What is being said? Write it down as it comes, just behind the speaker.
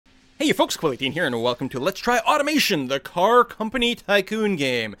Hey you folks, Quilly here, and welcome to Let's Try Automation, the car company tycoon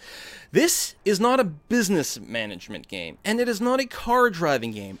game. This is not a business management game, and it is not a car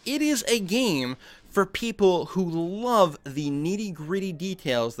driving game. It is a game for people who love the nitty-gritty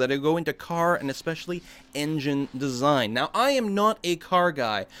details that go into car and especially engine design. Now, I am not a car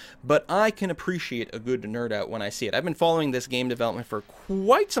guy, but I can appreciate a good nerd out when I see it. I've been following this game development for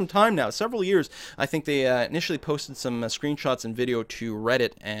quite some time now, several years. I think they initially posted some screenshots and video to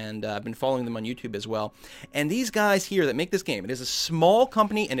Reddit, and I've been following them on YouTube as well. And these guys here that make this game, it is a small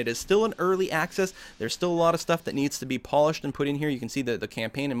company and it is still in early access. There's still a lot of stuff that needs to be polished and put in here. You can see that the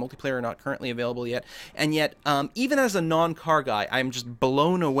campaign and multiplayer are not currently available yet. And yet, even as a non-car guy, I'm just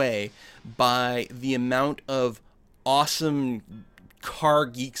blown away by the amount of awesome car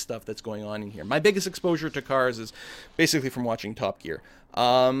geek stuff that's going on in here. My biggest exposure to cars is basically from watching Top Gear.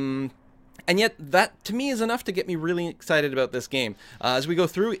 And yet, that, to me, is enough to get me really excited about this game. As we go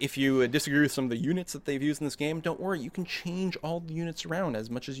through, if you disagree with some of the units that they've used in this game, don't worry, you can change all the units around as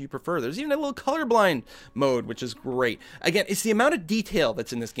much as you prefer. There's even a little colorblind mode, which is great. Again, it's the amount of detail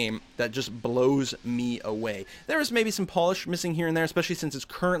that's in this game that just blows me away. There is maybe some polish missing here and there, especially since it's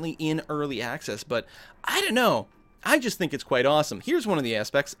currently in early access, but I don't know. I just think it's quite awesome. Here's one of the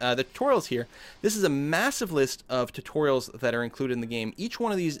aspects, the tutorials here. This is a massive list of tutorials that are included in the game. Each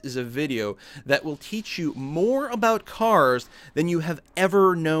one of these is a video that will teach you more about cars than you have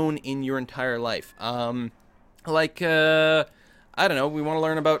ever known in your entire life. I don't know, we want to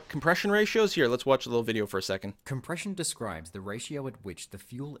learn about compression ratios? Here, let's watch a little video for a second. Compression describes the ratio at which the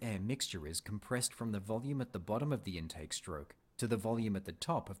fuel-air mixture is compressed from the volume at the bottom of the intake stroke to the volume at the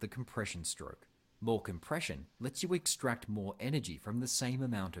top of the compression stroke. More compression lets you extract more energy from the same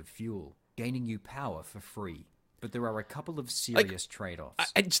amount of fuel, gaining you power for free. But there are a couple of serious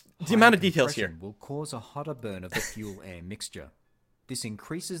trade-offs. The amount of details here will cause a hotter burn of the fuel-air mixture. This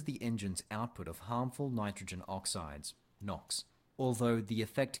increases the engine's output of harmful nitrogen oxides, NOx, although the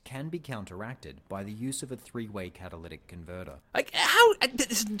effect can be counteracted by the use of a three-way catalytic converter.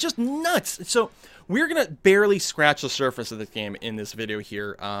 This is just nuts. So we're going to barely scratch the surface of this game in this video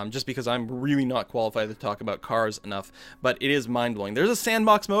here, just because I'm really not qualified to talk about cars enough, but it is mind-blowing. There's a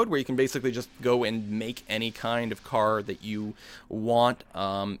sandbox mode where you can basically just go and make any kind of car that you want.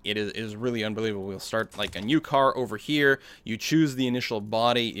 It is really unbelievable. We'll start like a new car over here. You choose the initial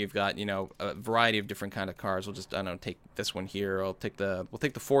body. You've got, you know, a variety of different kind of cars. We'll just, I don't know, take this one here. We'll take the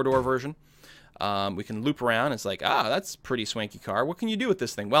 4-door version. We can loop around. It's like, that's a pretty swanky car. What can you do with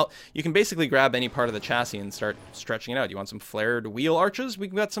this thing? Well, you can basically grab any part of the chassis and start stretching it out. You want some flared wheel arches?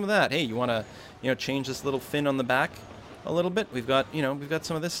 We've got some of that. Hey, you want to, change this little fin on the back a little bit? We've got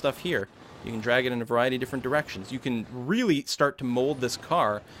some of this stuff here. You can drag it in a variety of different directions. You can really start to mold this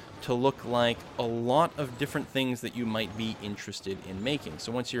car to look like a lot of different things that you might be interested in making.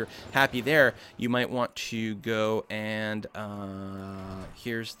 So once you're happy there, you might want to go and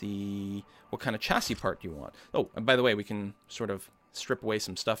here's what kind of chassis part do you want? Oh, and by the way, we can sort of strip away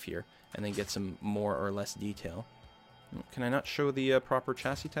some stuff here and then get some more or less detail. Can I not show the proper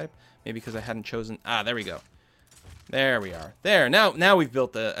chassis type? Maybe because I hadn't chosen. There we go. There we are. There. Now we've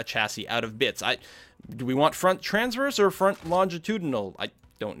built a chassis out of bits. Do we want front transverse or front longitudinal? I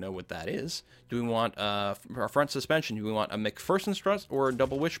don't know what that is. Do we want our front suspension? Do we want a McPherson strut or a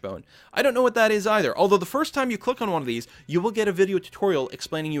double wishbone? I don't know what that is either. Although the first time you click on one of these, you will get a video tutorial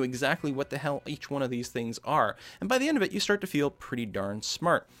explaining you exactly what the hell each one of these things are. And by the end of it, you start to feel pretty darn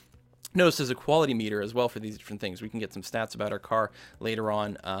smart. Notice there's a quality meter as well for these different things. We can get some stats about our car later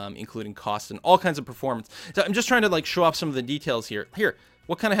on, including cost and all kinds of performance. So I'm just trying to show off some of the details here. Here,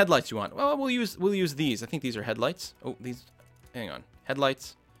 what kind of headlights do you want? Well, we'll use these. I think these are headlights. Oh, these. Hang on.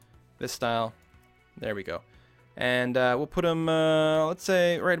 Headlights. This style. There we go. And we'll put them, let's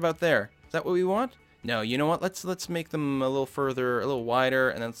say, right about there. Is that what we want? No, you know what? Let's make them a little further, a little wider,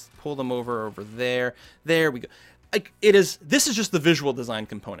 and then let's pull them over there. There we go. This is just the visual design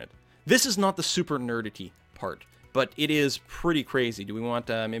component. This is not the super nerdity part, but it is pretty crazy. Do we want,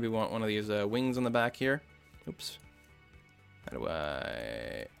 maybe we want one of these wings on the back here? Oops. How do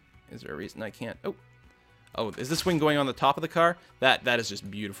is there a reason I can't? Oh, is this wing going on the top of the car? That is just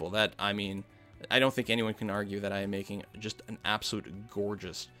beautiful. I mean, I don't think anyone can argue that I am making just an absolute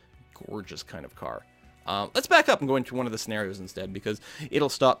gorgeous kind of car. Let's back up and go into one of the scenarios instead, because it'll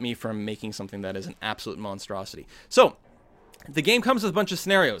stop me from making something that is an absolute monstrosity. So, the game comes with a bunch of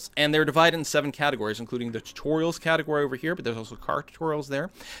scenarios, and they're divided in 7 categories, including the tutorials category over here, but there's also car tutorials there.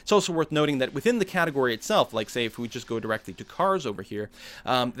 It's also worth noting that within the category itself, like say if we just go directly to cars over here,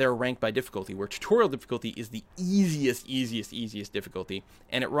 they're ranked by difficulty, where tutorial difficulty is the easiest difficulty,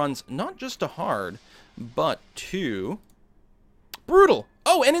 and it runs not just to hard, but to Brutal.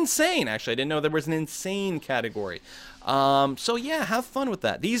 Oh, and insane. Actually, I didn't know there was an insane category. So yeah, have fun with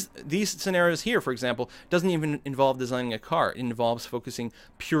that. These scenarios here, for example, doesn't even involve designing a car. It involves focusing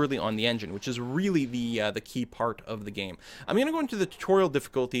purely on the engine, which is really the key part of the game. I'm going to go into the tutorial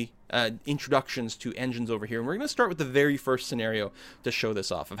difficulty, introductions to engines over here, and we're going to start with the very first scenario to show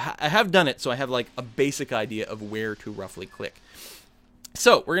this off. I have done it, so I have like a basic idea of where to roughly click.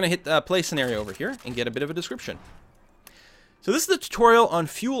 So we're going to hit play scenario over here and get a bit of a description. So this is the tutorial on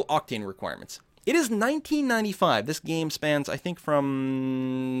fuel octane requirements. It is 1995. This game spans, I think,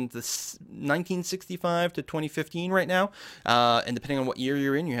 from the 1965 to 2015 right now. And depending on what year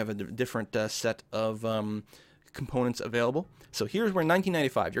you're in, you have a different set of components available. So here's where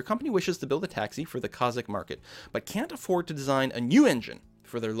 1995. Your company wishes to build a taxi for the Kazakh market, but can't afford to design a new engine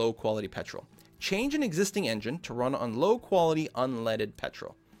for their low-quality petrol. Change an existing engine to run on low-quality unleaded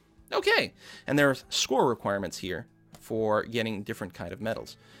petrol. Okay, and there's score requirements here for getting different kind of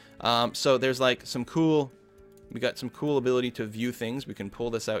metals. So there's like we got some cool ability to view things. We can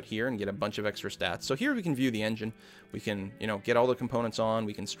pull this out here and get a bunch of extra stats. So here we can view the engine. We can, get all the components on.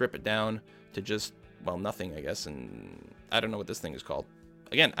 We can strip it down to just, well, nothing, I guess. And I don't know what this thing is called.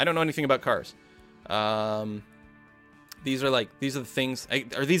 Again, I don't know anything about cars. These are the things.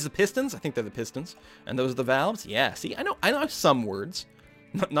 Are these the pistons? I think they're the pistons. And those are the valves? Yeah, see, I know some words.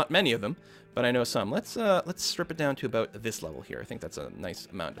 Not many of them, but I know some. Let's strip it down to about this level here. I think that's a nice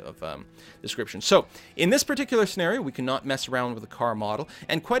amount of description. So in this particular scenario, we cannot mess around with the car model,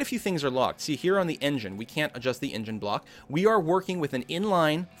 and quite a few things are locked. See here on the engine, we can't adjust the engine block. We are working with an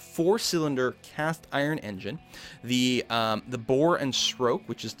inline 4-cylinder cast iron engine. The bore and stroke,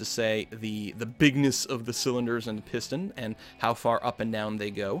 which is to say the bigness of the cylinders and the piston and how far up and down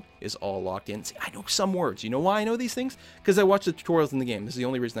they go, is all locked in. See, I know some words. You know why I know these things? Because I watch the tutorials in the game. This is the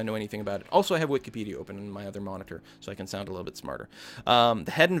only reason I know anything about it. Also, I have Wikipedia open on my other monitor, so I can sound a little bit smarter.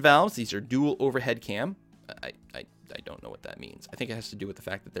 The head and valves, these are dual overhead cam. I don't know what that means. I think it has to do with the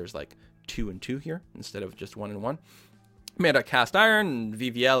fact that there's like 2 and 2 here instead of just 1 and 1. Made out of cast iron, and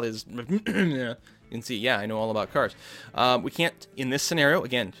VVL is... yeah. You can see, yeah, I know all about cars. We can't, in this scenario,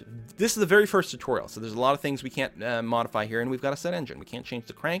 again, this is the very first tutorial, so there's a lot of things we can't modify here, and we've got a set engine. We can't change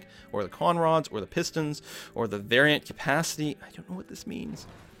the crank, or the con rods, or the pistons, or the variant capacity. I don't know what this means.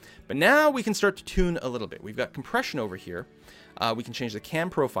 But now we can start to tune a little bit. We've got compression over here. We can change the cam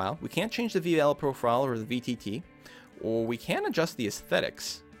profile. We can't change the VVL profile or the VTT, or we can adjust the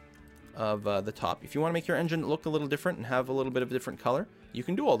aesthetics of the top. If you want to make your engine look a little different and have a little bit of a different color, you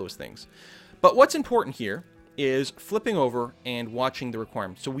can do all those things. But what's important here is flipping over and watching the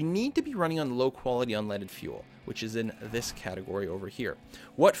requirements. So we need to be running on low quality unleaded fuel, which is in this category over here.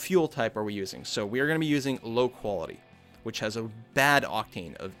 What fuel type are we using? So we are going to be using low quality, which has a bad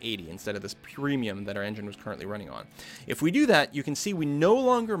octane of 80 instead of this premium that our engine was currently running on. If we do that, you can see we no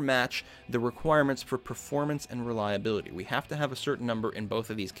longer match the requirements for performance and reliability. We have to have a certain number in both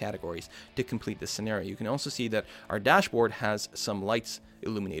of these categories to complete this scenario. You can also see that our dashboard has some lights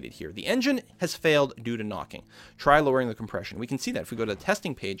illuminated here. The engine has failed due to knocking. Try lowering the compression. We can see that if we go to the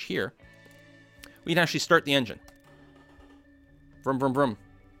testing page here, we can actually start the engine. Vroom, vroom, vroom.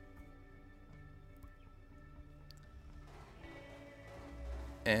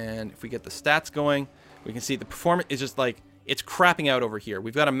 And if we get the stats going, we can see the performance is just like, it's crapping out over here.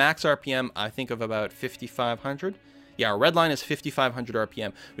 We've got a max RPM, I think, of about 5,500. Yeah, our red line is 5,500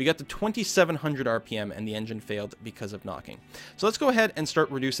 RPM. We got to 2,700 RPM, and the engine failed because of knocking. So let's go ahead and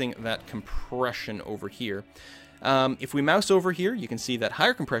start reducing that compression over here. If we mouse over here, you can see that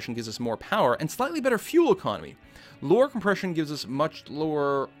higher compression gives us more power and slightly better fuel economy. Lower compression gives us much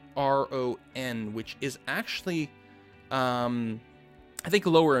lower RON, which is actually... I think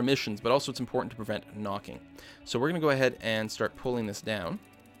lower emissions, but also it's important to prevent knocking. So we're going to go ahead and start pulling this down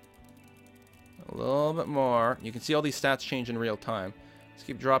a little bit more. You can see all these stats change in real time. Let's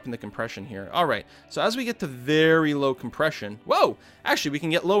keep dropping the compression here. All right, so as we get to very low compression, whoa, actually we can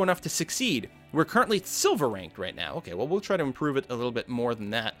get low enough to succeed. We're currently silver ranked right now. Okay, well, we'll try to improve it a little bit more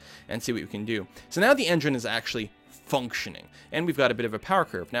than that and see what we can do. So now the engine is actually functioning, and we've got a bit of a power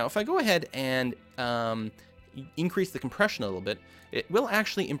curve. Now, if I go ahead and increase the compression a little bit, it will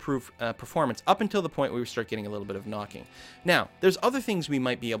actually improve performance up until the point where we start getting a little bit of knocking. Now, there's other things we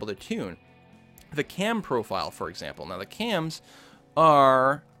might be able to tune. The cam profile, for example. Now, the cams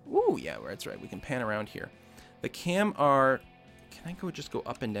are... Ooh, yeah, that's right. We can pan around here. The cam are... Can I just go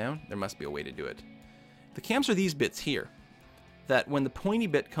up and down? There must be a way to do it. The cams are these bits here, that when the pointy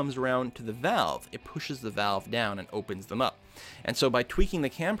bit comes around to the valve, it pushes the valve down and opens them up. And so by tweaking the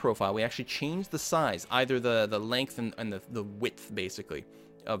cam profile, we actually change the size, either the length and the width, basically,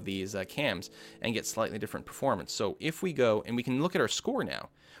 of these cams and get slightly different performance. So if we go, and we can look at our score now,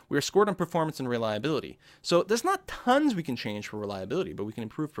 we are scored on performance and reliability. So there's not tons we can change for reliability, but we can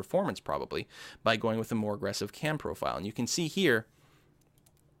improve performance probably by going with a more aggressive cam profile. And you can see here,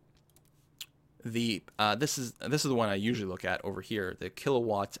 this is the one I usually look at over here, the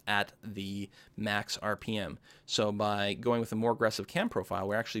kilowatts at the max RPM. So by going with a more aggressive cam profile,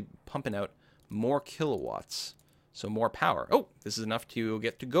 we're actually pumping out more kilowatts, so more power. Oh, this is enough to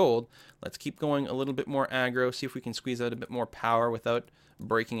get to gold. Let's keep going a little bit more aggro, see if we can squeeze out a bit more power without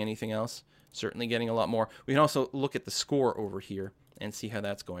breaking anything else. Certainly getting a lot more. We can also look at the score over here and see how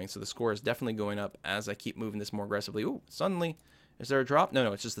that's going. So the score is definitely going up as I keep moving this more aggressively. Ooh, suddenly, is there a drop?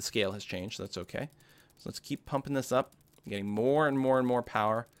 No, it's just the scale has changed, so that's okay. So let's keep pumping this up, getting more and more and more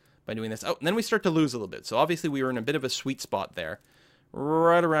power by doing this. Oh, and then we start to lose a little bit. So obviously we were in a bit of a sweet spot there,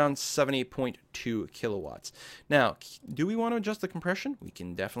 right around 70.2 kilowatts. Now, do we want to adjust the compression? We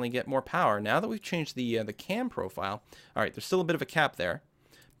can definitely get more power. Now that we've changed the cam profile, all right, there's still a bit of a cap there,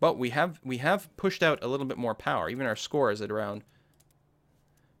 but we have pushed out a little bit more power. Even our score is at around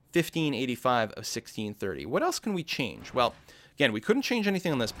 1585 of 1630. What else can we change? Well, again, we couldn't change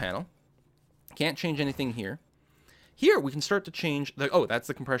anything on this panel. Can't change anything here. Here, we can start to change the, oh, that's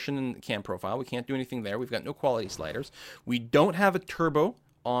the compression and cam profile. We can't do anything there. We've got no quality sliders. We don't have a turbo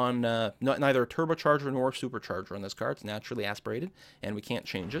on, neither a turbocharger nor a supercharger on this car. It's naturally aspirated, and we can't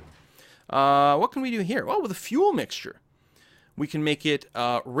change it. What can we do here? Well, with a fuel mixture, we can make it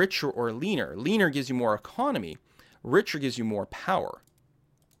richer or leaner. Leaner gives you more economy. Richer gives you more power.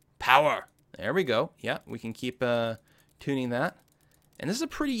 Power! There we go. Yeah, we can keep tuning that. And this is a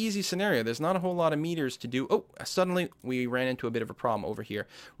pretty easy scenario. There's not a whole lot of meters to do. Oh, suddenly we ran into a bit of a problem over here.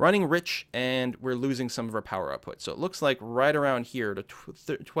 Running rich, and we're losing some of our power output. So it looks like right around here, to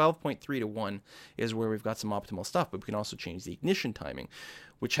 12.3 to 1 is where we've got some optimal stuff. But we can also change the ignition timing,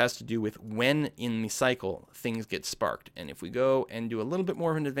 which has to do with when in the cycle things get sparked. And if we go and do a little bit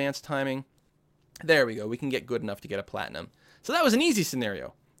more of an advanced timing, there we go. We can get good enough to get a platinum. So that was an easy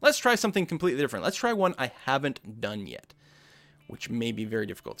scenario. Let's try something completely different. Let's try one I haven't done yet, which may be very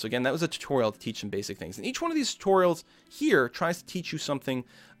difficult. So again, that was a tutorial to teach some basic things. And each one of these tutorials here tries to teach you something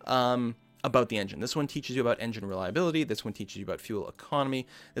about the engine. This one teaches you about engine reliability. This one teaches you about fuel economy.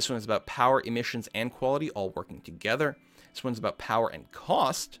 This one is about power, emissions, and quality all working together. This one's about power and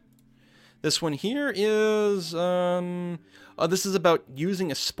cost. This one here is, this is about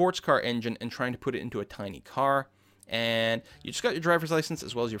using a sports car engine and trying to put it into a tiny car. And you just got your driver's license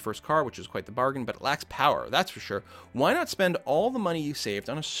as well as your first car, which is quite the bargain, but it lacks power, that's for sure. Why not spend all the money you saved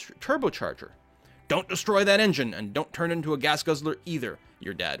on a turbocharger? Don't destroy that engine, and don't turn it into a gas guzzler either,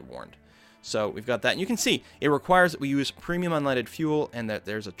 your dad warned. So we've got that, and you can see it requires that we use premium unleaded fuel and that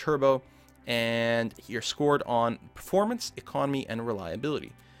there's a turbo, and you're scored on performance, economy, and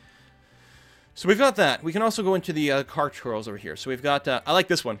reliability. So we've got that. We can also go into the car tutorials over here. So we've got, I like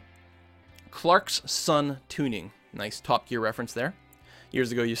this one, Clark's Son Tuning. Nice Top Gear reference there.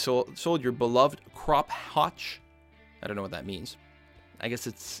 Years ago, you sold your beloved crop hotch. I don't know what that means. I guess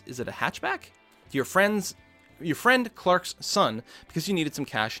is it a hatchback? To your friend Clark's son, because you needed some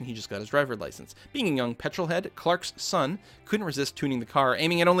cash and he just got his driver's license. Being a young petrolhead, Clark's son couldn't resist tuning the car,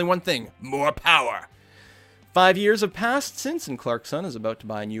 aiming at only one thing: more power. 5 years have passed since, and Clark's son is about to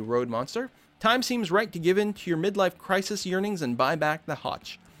buy a new road monster. Time seems right to give in to your midlife crisis yearnings and buy back the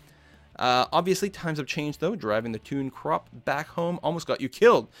hotch. Obviously, times have changed, though. Driving the tuned crop back home almost got you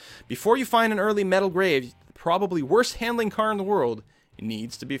killed. Before you find an early metal grave, the probably worst handling car in the world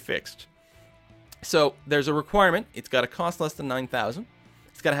needs to be fixed. So, there's a requirement. It's got to cost less than $9,000.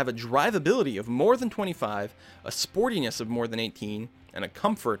 It's got to have a drivability of more than 25, a sportiness of more than 18, and a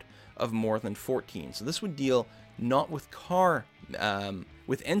comfort of more than 14. So this would deal not with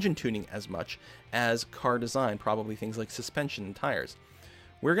with engine tuning as much as car design, probably things like suspension and tires.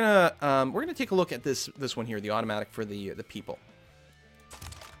 We're gonna take a look at this one here, the automatic for the people.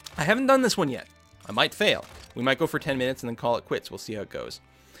 I haven't done this one yet. I might fail. We might go for 10 minutes and then call it quits. We'll see how it goes.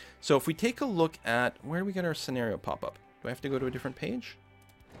 So if we take a look at where do we get our scenario pop up? Do I have to go to a different page?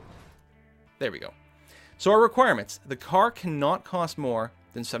 There we go. So our requirements: the car cannot cost more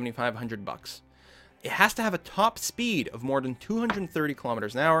than $7,500. It has to have a top speed of more than 230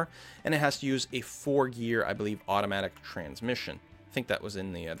 kilometers an hour, and it has to use a 4-gear, I believe, automatic transmission. I think that was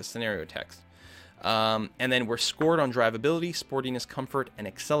in the scenario text. And then we're scored on drivability, sportiness, comfort, and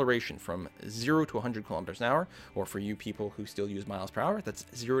acceleration from 0 to 100 kilometers an hour, or for you people who still use miles per hour, that's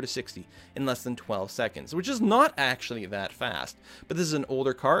 0 to 60 in less than 12 seconds, which is not actually that fast. But this is an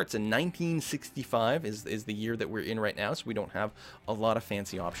older car. It's a 1965 is the year that we're in right now, so we don't have a lot of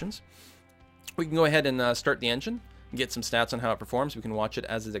fancy options. We can go ahead and start the engine. get some stats on how it performs. We can watch it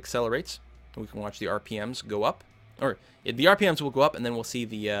as it accelerates. We can watch the RPMs go up. Or the RPMs will go up, and then we'll see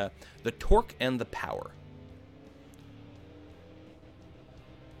the torque and the power.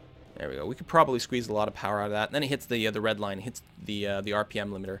 There we go. We could probably squeeze a lot of power out of that. And then it hits the red line, hits the RPM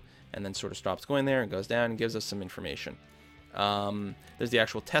limiter, and then sort of stops going there and goes down and gives us some information. There's the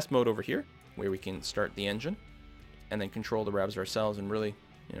actual test mode over here, where we can start the engine and then control the revs ourselves and really,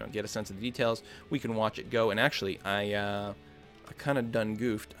 get a sense of the details. We can watch it go. And actually, I kind of done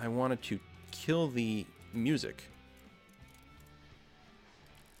goofed. I wanted to kill the music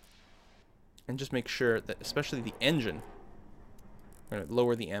and just make sure that, especially the engine, we're going to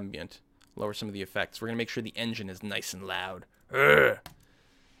lower the ambient, lower some of the effects. We're going to make sure the engine is nice and loud. Where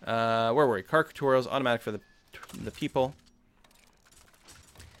were we? Car tutorials, automatic for the people.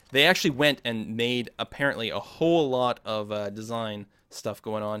 They actually went and made, apparently, a whole lot of design stuff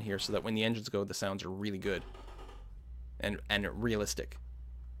going on here so that when the engines go, the sounds are really good and realistic.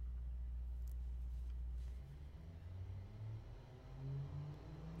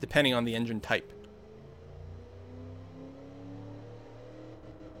 Depending on the engine type.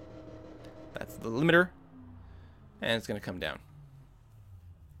 That's the limiter, and it's going to come down.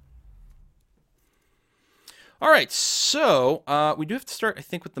 All right, so we do have to start, I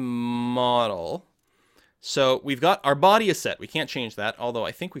think, with the model. So we've got our body is set. We can't change that, although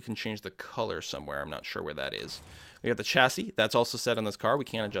I think we can change the color somewhere. I'm not sure where that is. We got the chassis. That's also set on this car. We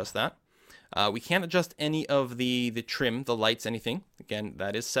can't adjust that. We can't adjust any of the trim, the lights, anything. Again,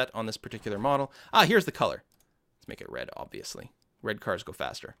 that is set on this particular model. Here's the color. Let's make it red, obviously. Red cars go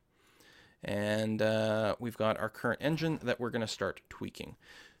faster. And we've got our current engine that we're going to start tweaking.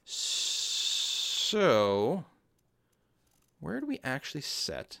 So, where do we actually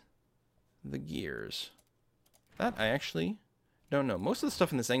set the gears? That I actually don't know. Most of the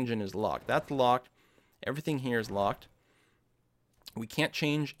stuff in this engine is locked. That's locked. Everything here is locked. We can't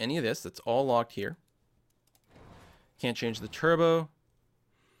change any of this. That's all locked here. Can't change the turbo.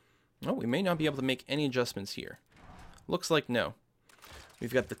 Oh, we may not be able to make any adjustments here. Looks like no.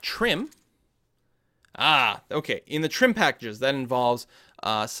 We've got the trim. Okay. In the trim packages, that involves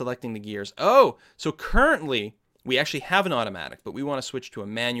selecting the gears. Oh, so currently we actually have an automatic, but we want to switch to a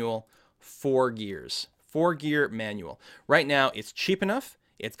manual 4 gears. 4-gear manual. Right now, it's cheap enough.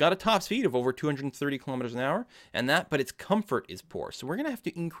 It's got a top speed of over 230 kilometers an hour, but its comfort is poor. So we're going to have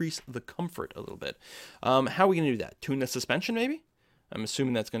to increase the comfort a little bit. How are we going to do that? Tune the suspension, maybe? I'm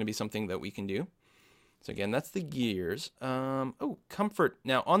assuming that's going to be something that we can do. So again, that's the gears. Comfort.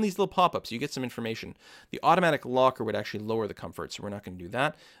 Now, on these little pop-ups, you get some information. The automatic locker would actually lower the comfort, so we're not going to do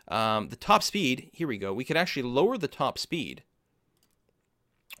that. The top speed, here we go. We could actually lower the top speed,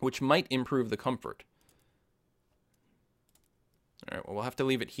 which might improve the comfort. All right, well, we'll have to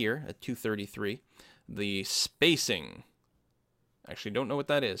leave it here at 233. The spacing. Actually, don't know what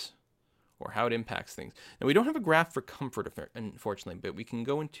that is or how it impacts things. Now, we don't have a graph for comfort, unfortunately, but we can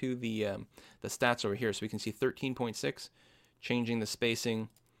go into the stats over here so we can see 13.6, changing the spacing.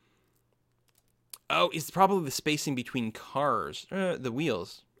 Oh, it's probably the spacing between cars, the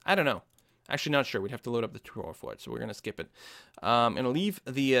wheels. I don't know. Actually, not sure. We'd have to load up the tutorial for it, so we're going to skip it. And I'll leave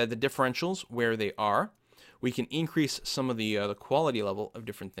the differentials where they are. We can increase some of the quality level of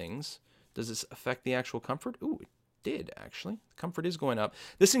different things. Does this affect the actual comfort? Ooh, it did, actually. Comfort is going up.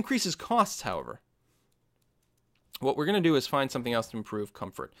 This increases costs, however. What we're going to do is find something else to improve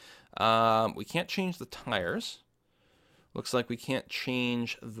comfort. We can't change the tires. Looks like we can't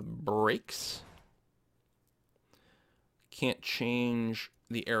change the brakes. Can't change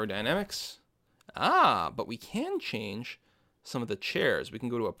the aerodynamics. But we can change some of the chairs. We can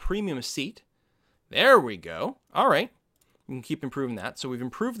go to a premium seat. There we go. All right. We can keep improving that. So we've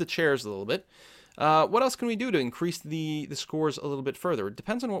improved the chairs a little bit. What else can we do to increase the scores a little bit further? It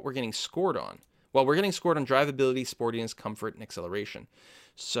depends on what we're getting scored on. Well, we're getting scored on drivability, sportiness, comfort, and acceleration.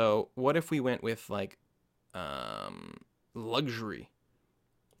 So what if we went with, like, luxury?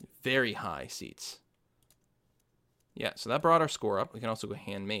 Very high seats. Yeah, so that brought our score up. We can also go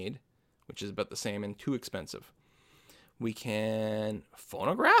handmade, which is about the same and too expensive. We can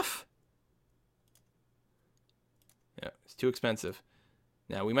phonograph? Yeah, it's too expensive.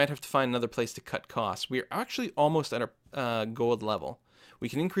 Now, we might have to find another place to cut costs. We're actually almost at our gold level. We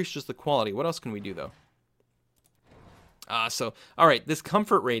can increase just the quality. What else can we do, though? All right, this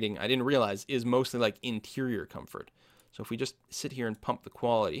comfort rating, I didn't realize, is mostly like interior comfort. So if we just sit here and pump the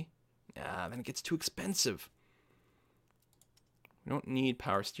quality, then it gets too expensive. We don't need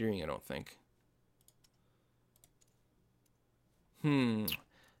power steering, I don't think.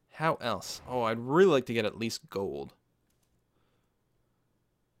 How else? Oh, I'd really like to get at least gold.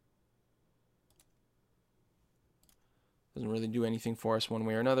 Doesn't really do anything for us one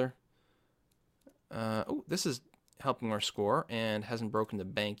way or another. Oh, this is helping our score and hasn't broken the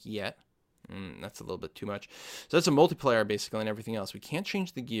bank yet. That's a little bit too much. So that's a multiplier basically and everything else. We can't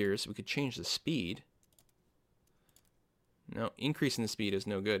change the gears. We could change the speed. No, increasing the speed is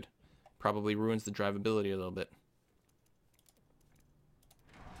no good. Probably ruins the drivability a little bit.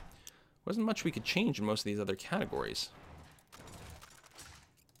 Wasn't much we could change in most of these other categories.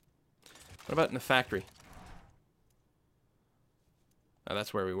 What about in the factory? Oh,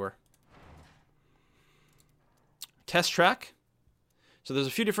 that's where we were. Test track. So there's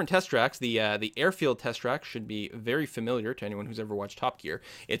a few different test tracks. The airfield test track should be very familiar to anyone who's ever watched Top Gear.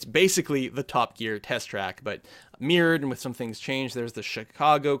 It's basically the Top Gear test track, but mirrored and with some things changed. There's the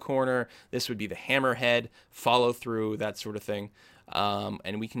Chicago corner. This would be the Hammerhead, follow through, that sort of thing.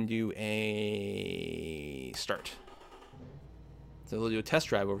 And we can do a start. So we'll do a test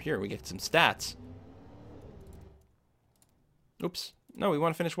drive over here. We get some stats. Oops. No, we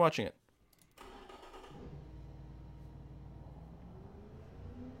want to finish watching it.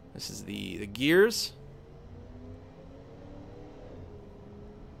 This is the gears.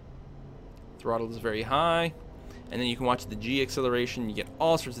 Throttle is very high. And then you can watch the G acceleration. You get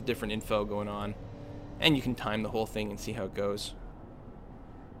all sorts of different info going on. And you can time the whole thing and see how it goes.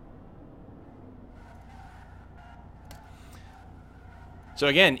 So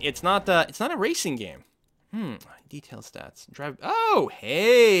again, it's not a racing game. Detail stats. Drive. Oh,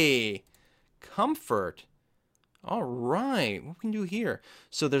 hey! Comfort. All right, what can we do here?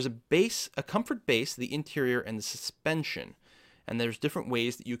 So there's a comfort base, the interior, and the suspension. And there's different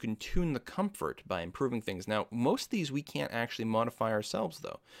ways that you can tune the comfort by improving things. Now, most of these we can't actually modify ourselves,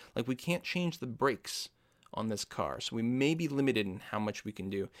 though. Like, we can't change the brakes on this car, so we may be limited in how much we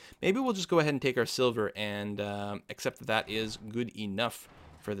can do. Maybe we'll just go ahead and take our silver and accept that that is good enough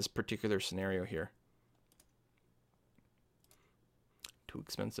for this particular scenario here. Too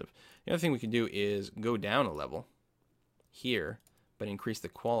expensive. The other thing we can do is go down a level here, but increase the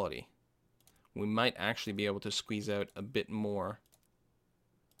quality. We might actually be able to squeeze out a bit more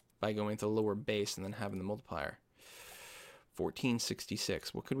by going to the lower base and then having the multiplier.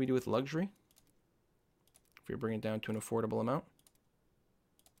 1466. What could we do with luxury? If we bring it down to an affordable amount.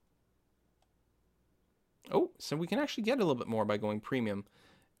 Oh, so we can actually get a little bit more by going premium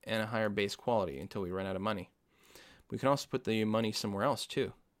and a higher base quality until we run out of money. We can also put the money somewhere else,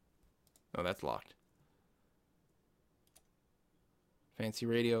 too. Oh, that's locked. Fancy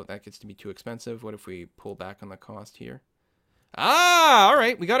radio, that gets to be too expensive. What if we pull back on the cost here? Ah, all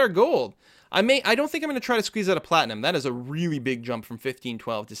right, we got our gold. I don't think I'm going to try to squeeze out a platinum. That is a really big jump from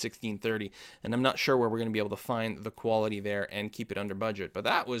 1512 to 1630, and I'm not sure where we're going to be able to find the quality there and keep it under budget, but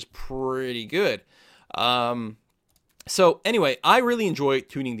that was pretty good. So anyway, I really enjoy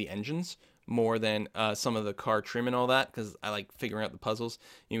tuning the engines more than some of the car trim and all that, because I like figuring out the puzzles.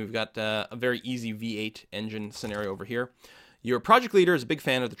 You know, we've got a very easy V8 engine scenario over here. Your project leader is a big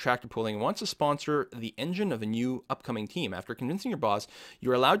fan of the tractor pulling and wants to sponsor the engine of a new upcoming team. After convincing your boss,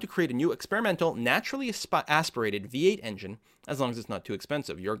 you're allowed to create a new experimental, naturally aspirated V8 engine, as long as it's not too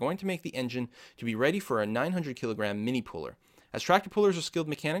expensive. You're going to make the engine to be ready for a 900 kilogram mini puller. As tractor pullers are skilled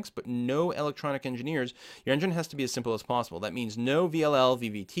mechanics, but no electronic engineers, your engine has to be as simple as possible. That means no VLL,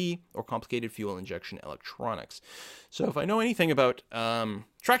 VVT, or complicated fuel injection electronics. So if I know anything about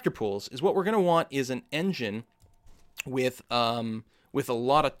tractor pulls, is what we're going to want is an engine with a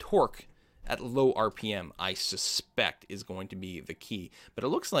lot of torque at low RPM, I suspect is going to be the key. But it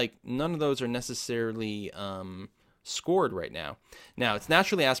looks like none of those are necessarily scored right now. Now, it's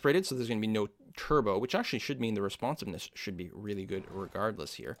naturally aspirated, so there's going to be no turbo, which actually should mean the responsiveness should be really good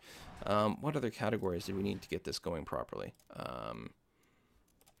regardless here. What other categories do we need to get this going properly? I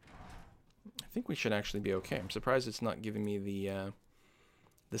think we should actually be okay. I'm surprised it's not giving me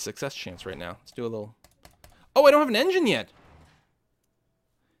the success chance right now. Let's do a little... Oh, I don't have an engine yet!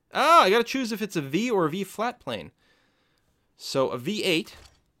 Ah, I gotta choose if it's a V or a V flat plane. So a V8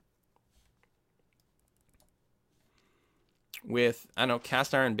 with, I don't know,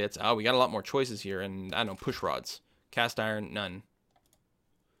 cast iron bits. Oh, we got a lot more choices here. And, I don't know, push rods. Cast iron, none.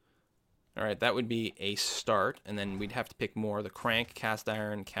 All right, that would be a start. And then we'd have to pick more. The crank, cast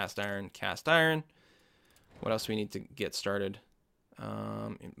iron, cast iron, cast iron. What else do we need to get started?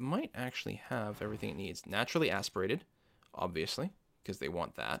 It might actually have everything it needs. Naturally aspirated, obviously, because they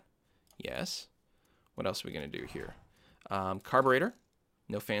want that. Yes. What else are we going to do here? Carburetor,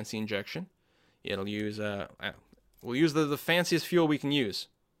 no fancy injection. It'll use, we'll use the fanciest fuel we can use.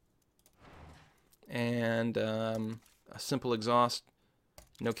 And a simple exhaust,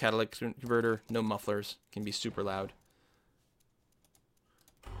 no catalytic converter, no mufflers, can be super loud.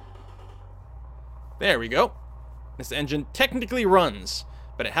 There we go. This engine technically runs,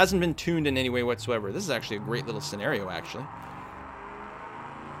 but it hasn't been tuned in any way whatsoever. This is actually a great little scenario, actually.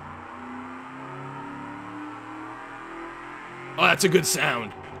 Oh, that's a good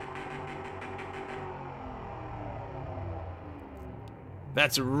sound.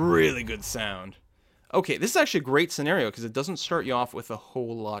 That's a really good sound. Okay, this is actually a great scenario because it doesn't start you off with a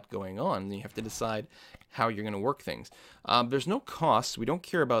whole lot going on. And you have to decide how you're going to work things. There's no costs. We don't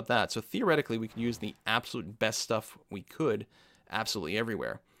care about that. So theoretically, we could use the absolute best stuff we could absolutely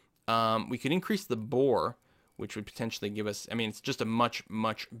everywhere. We could increase the bore, which would potentially give us... I mean, it's just a much,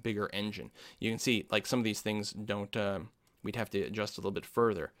 much bigger engine. You can see, like, some of these things don't... we'd have to adjust a little bit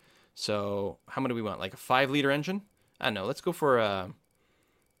further. So how many do we want? Like a 5-liter engine? I don't know. Let's go for a...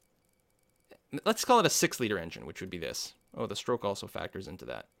 Let's call it a 6-liter engine, which would be this. Oh, the stroke also factors into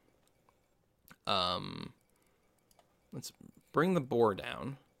that. Let's bring the bore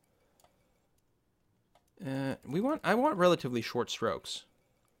down. I want relatively short strokes.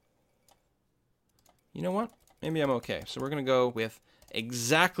 You know what? Maybe I'm okay. So we're going to go with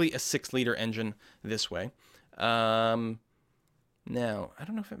exactly a 6-liter engine this way. Now, I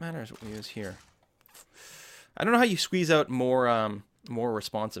don't know if it matters what we use here. I don't know how you squeeze out more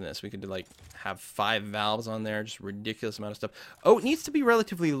responsiveness. We could like have 5 valves on there, just ridiculous amount of stuff. Oh, it needs to be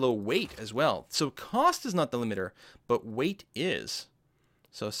relatively low weight as well. So cost is not the limiter, but weight is.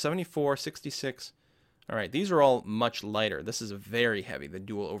 So 74, 66. All right, these are all much lighter. This is very heavy, the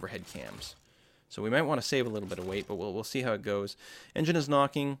dual overhead cams. So we might want to save a little bit of weight, but we'll see how it goes. Engine is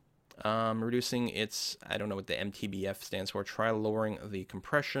knocking, reducing its, I don't know what the MTBF stands for. Try lowering the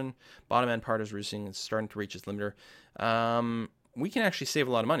compression. Bottom end part is reducing. It's starting to reach its limiter. We can actually save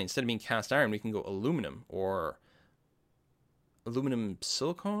a lot of money. Instead of being cast iron, we can go aluminum or aluminum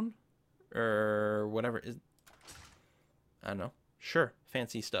silicone or whatever. I don't know. Sure,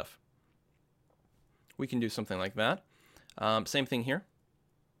 fancy stuff. We can do something like that. Same thing here.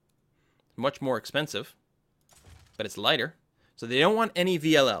 Much more expensive, but it's lighter. So they don't want any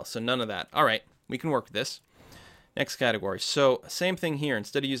VLL, so none of that. All right, we can work with this. Next category. So same thing here.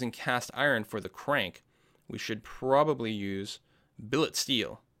 Instead of using cast iron for the crank, we should probably use billet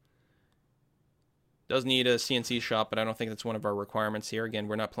steel. Does need a CNC shop, but I don't think that's one of our requirements here. Again,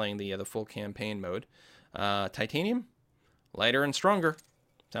 we're not playing the full campaign mode. Titanium, lighter and stronger.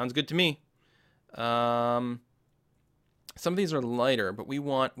 Sounds good to me. Some of these are lighter, but we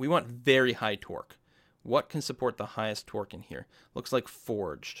want very high torque. What can support the highest torque in here? Looks like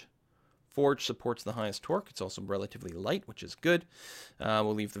forged. Forged supports the highest torque. It's also relatively light, which is good.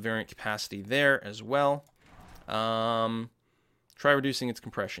 We'll leave the variant capacity there as well. Try reducing its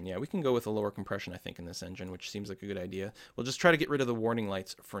compression. Yeah, we can go with a lower compression, I think, in this engine, which seems like a good idea. We'll just try to get rid of the warning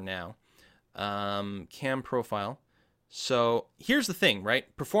lights for now. Cam profile. So here's the thing,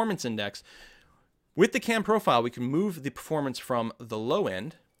 right? Performance index. With the cam profile, we can move the performance from the low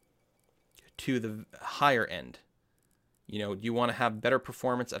end to the higher end. You know, do you want to have better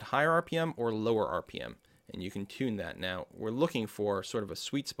performance at higher RPM or lower RPM? And you can tune that. Now, we're looking for sort of a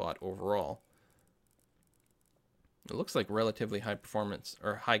sweet spot overall. It looks like relatively high performance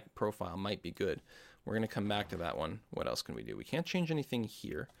or high profile might be good. We're going to come back to that one. What else can we do? We can't change anything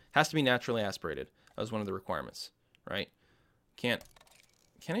here. Has to be naturally aspirated. That was one of the requirements, right? Can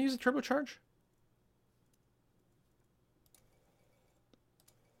I use a turbocharge?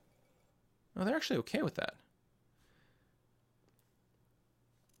 Oh, they're actually okay with that.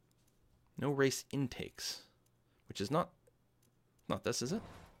 No race intakes, which is not this, is it?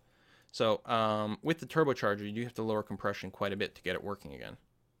 So with the turbocharger, you do have to lower compression quite a bit to get it working again.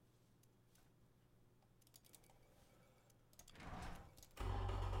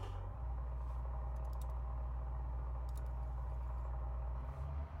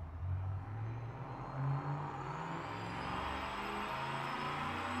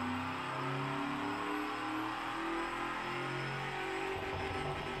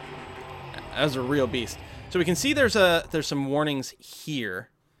 As a real beast. So we can see there's some warnings here.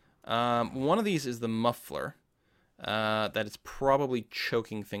 One of these is the muffler, that it's probably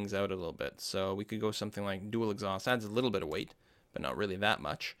choking things out a little bit. So we could go something like dual exhaust. Adds a little bit of weight, but not really that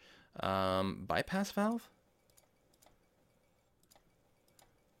much. Bypass valve?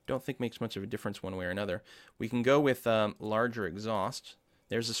 Don't think makes much of a difference one way or another. We can go with larger exhaust.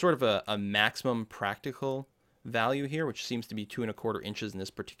 There's a sort of a maximum practical value here, which seems to be 2¼ inches in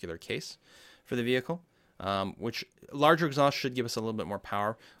this particular case for the vehicle. Which larger exhaust should give us a little bit more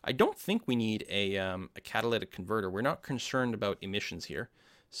power. I don't think we need a catalytic converter. We're not concerned about emissions here.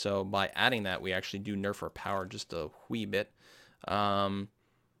 So by adding that, we actually do nerf our power just a wee bit. Again,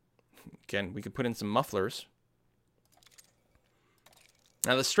 we could put in some mufflers.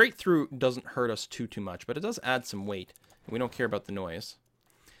 Now the straight through doesn't hurt us too much, but it does add some weight. We don't care about the noise.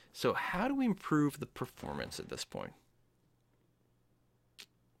 So how do we improve the performance at this point?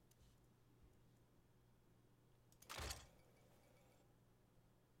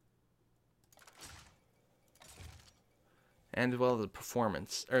 And as well the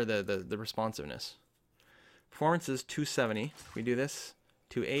performance, or the responsiveness. Performance is 270. If we do this,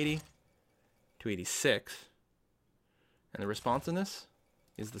 280, 286. And the responsiveness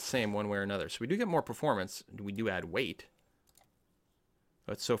is the same one way or another. So we do get more performance. We do add weight.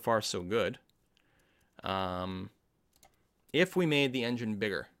 But so far, so good. If we made the engine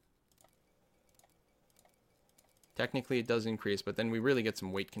bigger. Technically, it does increase, but then we really get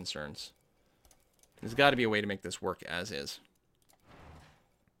some weight concerns. There's got to be a way to make this work as is.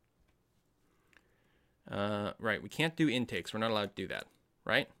 Right, we can't do intakes. We're not allowed to do that,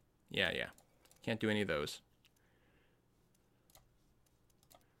 right? Yeah. Can't do any of those.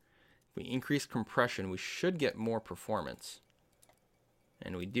 If we increase compression, we should get more performance.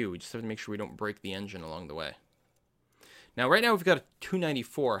 And we do. We just have to make sure we don't break the engine along the way. Now, right now, we've got a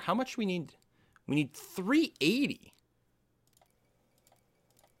 294. How much do we need? We need 380.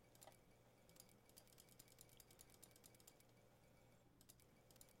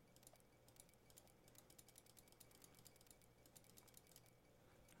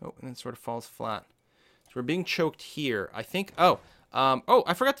 Oh, and then sort of falls flat. So we're being choked here. I think, oh,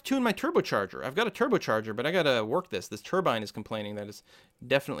 I forgot to tune my turbocharger. I've got a turbocharger, but I got to work this. This turbine is complaining that it's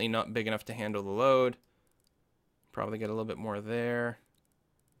definitely not big enough to handle the load. Probably get a little bit more there.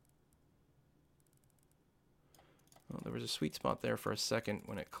 Oh, there was a sweet spot there for a second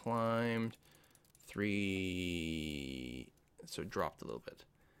when it climbed. 3, so it dropped a little bit.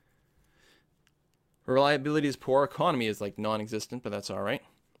 Reliability is poor. Economy is like non-existent, but that's all right.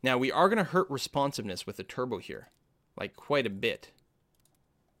 Now, we are going to hurt responsiveness with the turbo here, like quite a bit.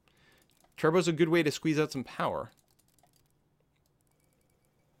 Turbo's a good way to squeeze out some power.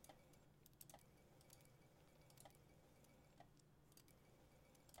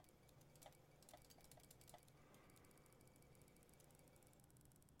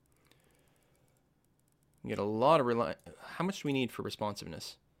 You get a lot of How much do we need for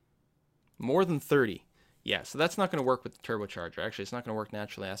responsiveness? More than 30. Yeah, so that's not going to work with the turbocharger. Actually, it's not going to work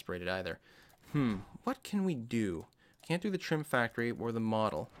naturally aspirated either. What can we do? Can't do the trim factory or the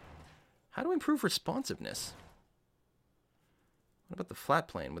model. How do we improve responsiveness? What about the flat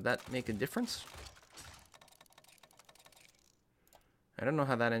plane? Would that make a difference? I don't know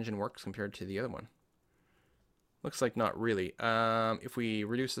how that engine works compared to the other one. Looks like not really. If we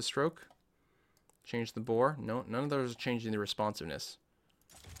reduce the stroke, change the bore. No, none of those are changing the responsiveness.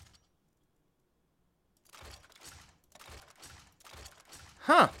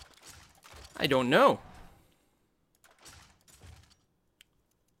 Huh. I don't know.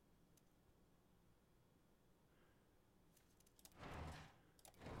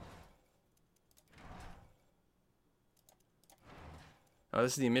 Oh,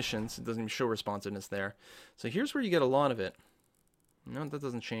 this is the emissions. It doesn't even show responsiveness there. So here's where you get a lot of it. No, that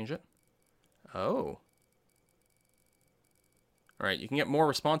doesn't change it. Oh. All right, you can get more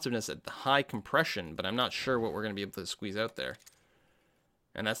responsiveness at the high compression, but I'm not sure what we're going to be able to squeeze out there.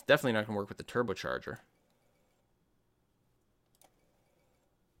 And that's definitely not going to work with the turbocharger.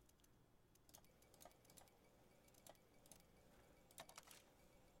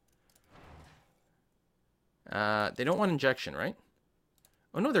 They don't want injection, right?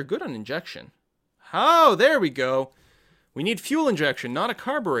 Oh, no, they're good on injection. Oh, there we go. We need fuel injection, not a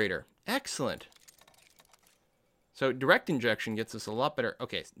carburetor. Excellent. So direct injection gets us a lot better.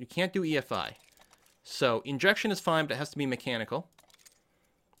 Okay, you can't do EFI. So injection is fine, but it has to be mechanical.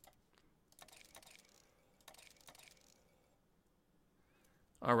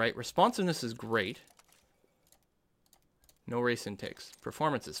 All right, responsiveness is great. No race intakes.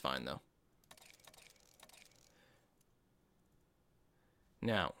 Performance is fine, though.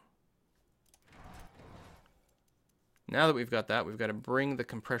 Now that we've got that, we've got to bring the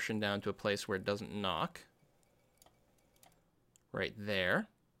compression down to a place where it doesn't knock. Right there.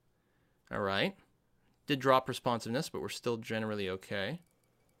 All right. Did drop responsiveness, but we're still generally okay.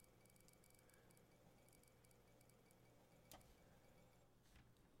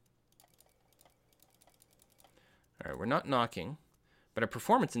 All right, we're not knocking, but our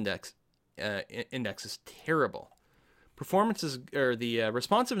performance index is terrible. Performance is, or the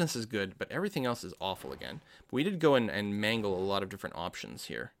responsiveness is good, but everything else is awful again. But we did go in and mangle a lot of different options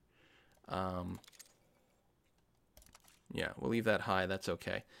here. Yeah, we'll leave that high. That's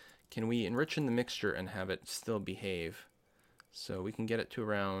okay. Can we enrich in the mixture and have it still behave? So we can get it to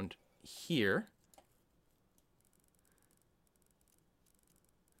around here.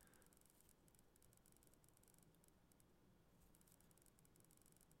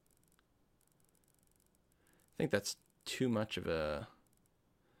 think that's too much of a...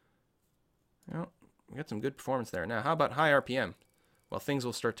 Well, we got some good performance there. Now, how about high RPM? Well, things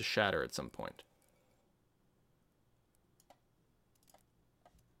will start to shatter at some point.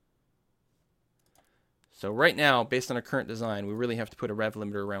 So right now, based on our current design, we really have to put a rev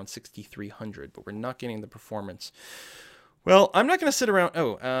limiter around 6,300, but we're not getting the performance. Well, I'm not going to sit around...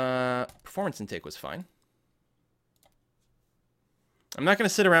 performance intake was fine. I'm not going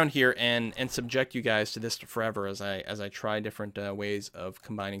to sit around here and subject you guys to this forever as I try different ways of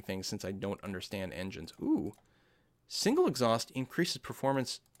combining things since I don't understand engines. Ooh, single exhaust increases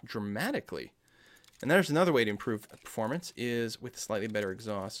performance dramatically. And there's another way to improve performance is with slightly better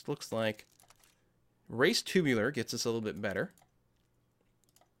exhaust. Looks like race tubular gets us a little bit better.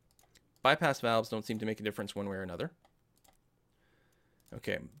 Bypass valves don't seem to make a difference one way or another.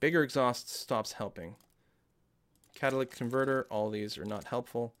 Okay, bigger exhaust stops helping. Catalytic converter, all these are not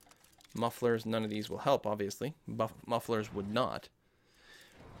helpful. Mufflers, none of these will help, obviously. Mufflers would not.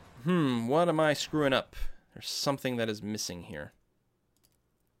 What am I screwing up? There's something that is missing here.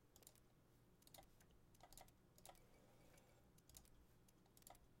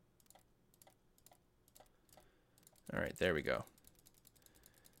 Alright, there we go.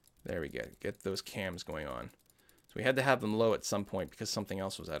 There we go. Get those cams going on. So we had to have them low at some point because something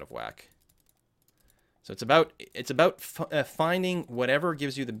else was out of whack. So it's about finding whatever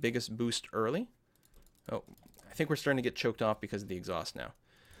gives you the biggest boost early. Oh, I think we're starting to get choked off because of the exhaust now.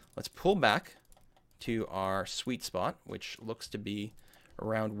 Let's pull back to our sweet spot, which looks to be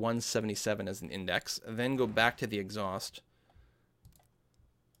around 177 as an index. Then go back to the exhaust.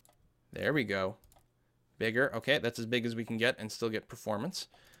 There we go. Bigger. Okay, that's as big as we can get and still get performance.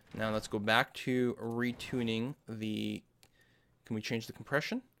 Now let's go back to retuning the... Can we change the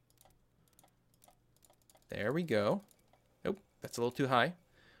compression? There we go. Nope, that's a little too high.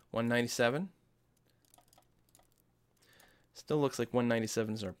 197. Still looks like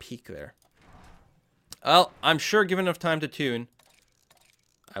 197 is our peak there. Well, I'm sure given enough time to tune,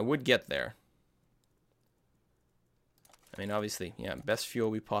 I would get there. I mean, obviously, yeah, best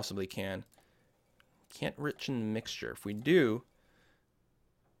fuel we possibly can. Can't richen the mixture. If we do,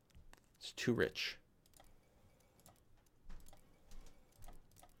 it's too rich.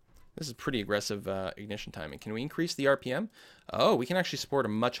 This is pretty aggressive ignition timing. Can we increase the RPM? Oh, we can actually support a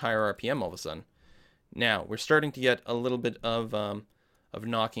much higher RPM all of a sudden. Now, we're starting to get a little bit of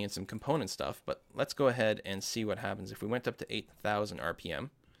knocking and some component stuff, but let's go ahead and see what happens if we went up to 8,000 RPM.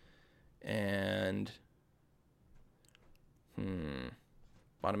 And...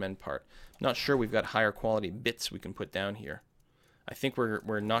 bottom end part. Not sure we've got higher quality bits we can put down here. I think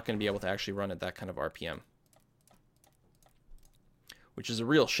we're not going to be able to actually run at that kind of RPM. Which is a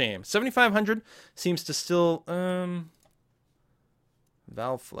real shame. 7,500 seems to still...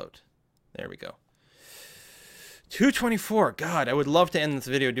 valve float. There we go. 224. God, I would love to end this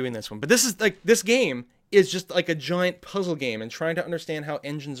video doing this one. But this is like, this game is just like a giant puzzle game and trying to understand how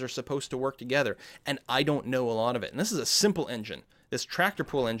engines are supposed to work together. And I don't know a lot of it. And this is a simple engine. This tractor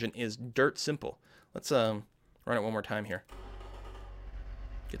pull engine is dirt simple. Let's run it one more time here.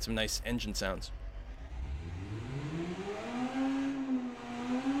 Get some nice engine sounds.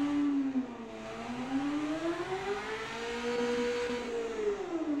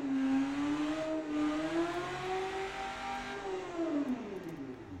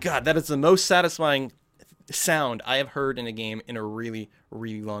 God, that is the most satisfying sound I have heard in a game in a really,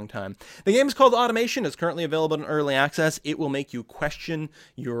 really long time. The game is called Automation. It's currently available in early access. It will make you question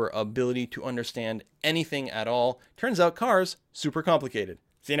your ability to understand anything at all. Turns out cars, super complicated.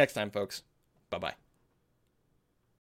 See you next time, folks. Bye-bye.